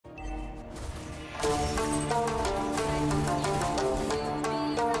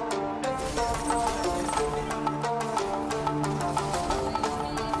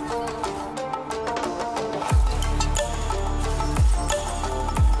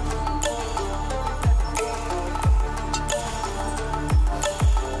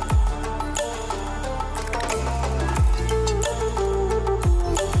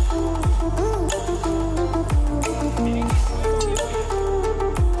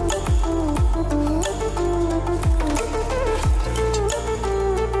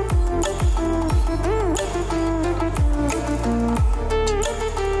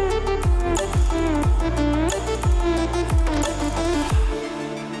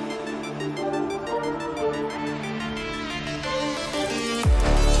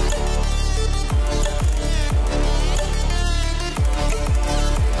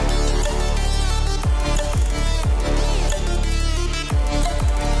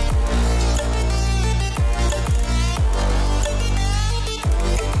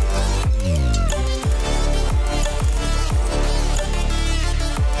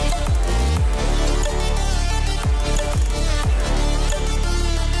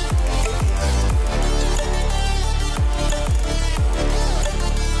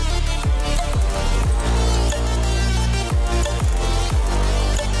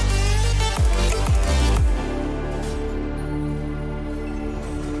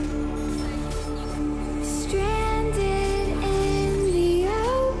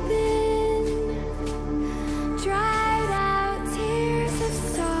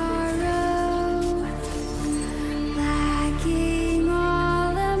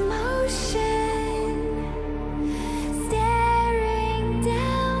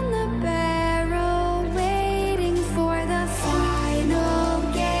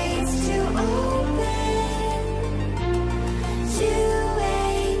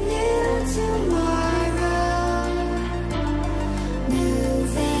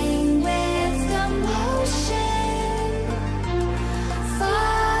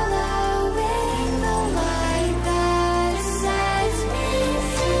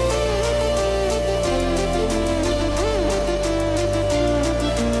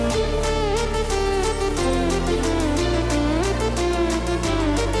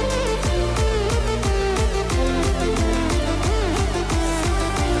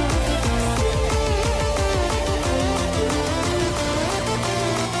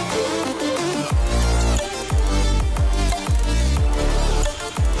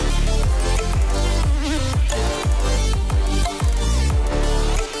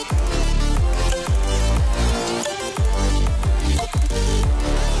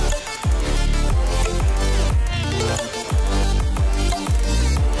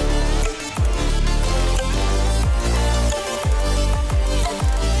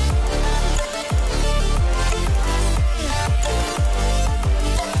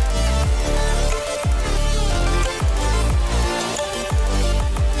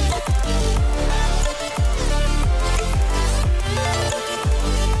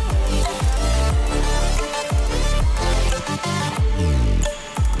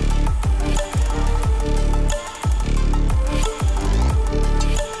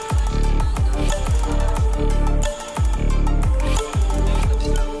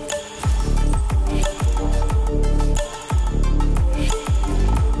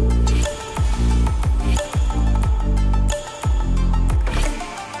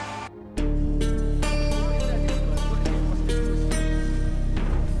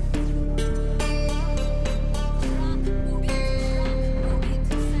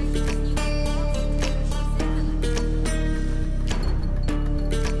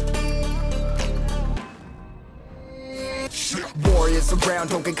ground,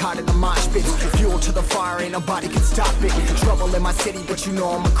 don't get caught in the mosh pit. Fuel to the fire, ain't nobody can stop it. Trouble in my city, but you know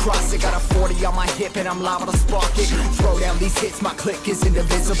I'm across it. Got a 40 on my hip and I'm liable to spark it. Throw down these hits, my click is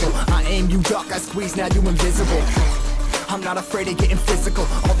indivisible. I aim, you duck, I squeeze, now you invisible. I'm not afraid of getting physical.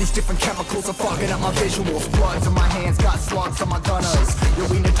 All these different chemicals are fogging up my visuals. Bloods on my hands, got slugs on my gunners. Yo,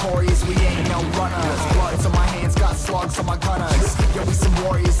 we notorious, we ain't no runners. Bloods on my hands, got slugs on my gunners. Yo, we some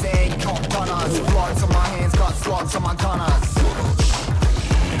warriors, they ain't no gunners. Bloods on my hands, got slugs on my gunners.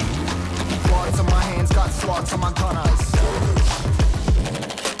 Bloods on my hands, got slugs on my gunners.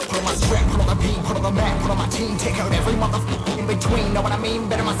 Put on my strap, put on the beam, put on the map, put on my team. Take out every motherfucker in between, know what I mean?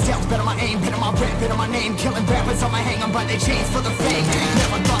 Better my stealth, better my aim, better my rap, better my name. Killing rappers on my hang, I'm by their chains for the fame.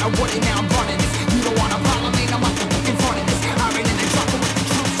 Never thought I would it, now I'm running this. You don't wanna follow me, I'm up in front of this. I ran in the truck with the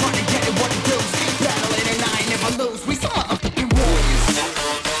troops, trying to get it what it does. Battling and I ain't never lose, we some motherfucking warriors.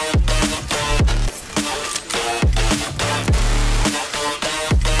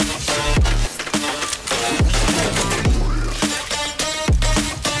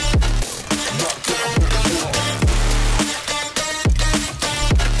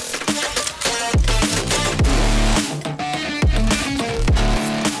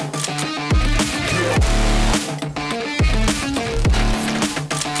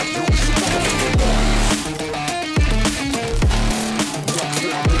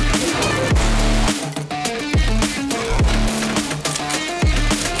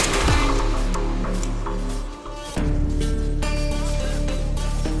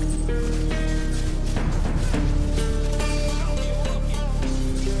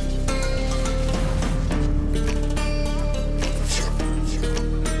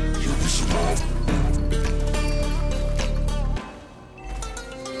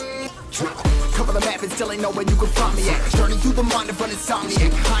 Cover the map and still ain't know where you can find me at. Journey through the mind of an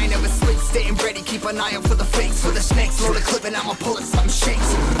insomniac. I ain't never sleep, staying ready, keep an eye out for the fakes. For the snakes, load a clip and I'ma pull it, something shakes.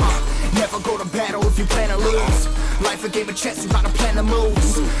 Never go to battle if you plan to lose. Life a game of chess, you gotta plan the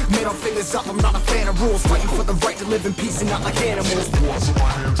moves. Middle fingers up, I'm not a fan of rules. Fighting for the right to live in peace and not like animals. Bloods in my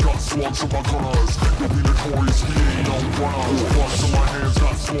hands, got slugs on my gunners. You'll be notorious, we ain't no runners. Bloods in my hands,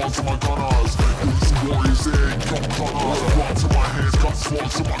 got slugs on my gunners. These warriors, they ain't no gunners. Bloods in my hands, got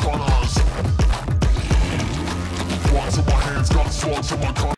slugs on my gunners. Bloods in my hands, got slugs on my gunners.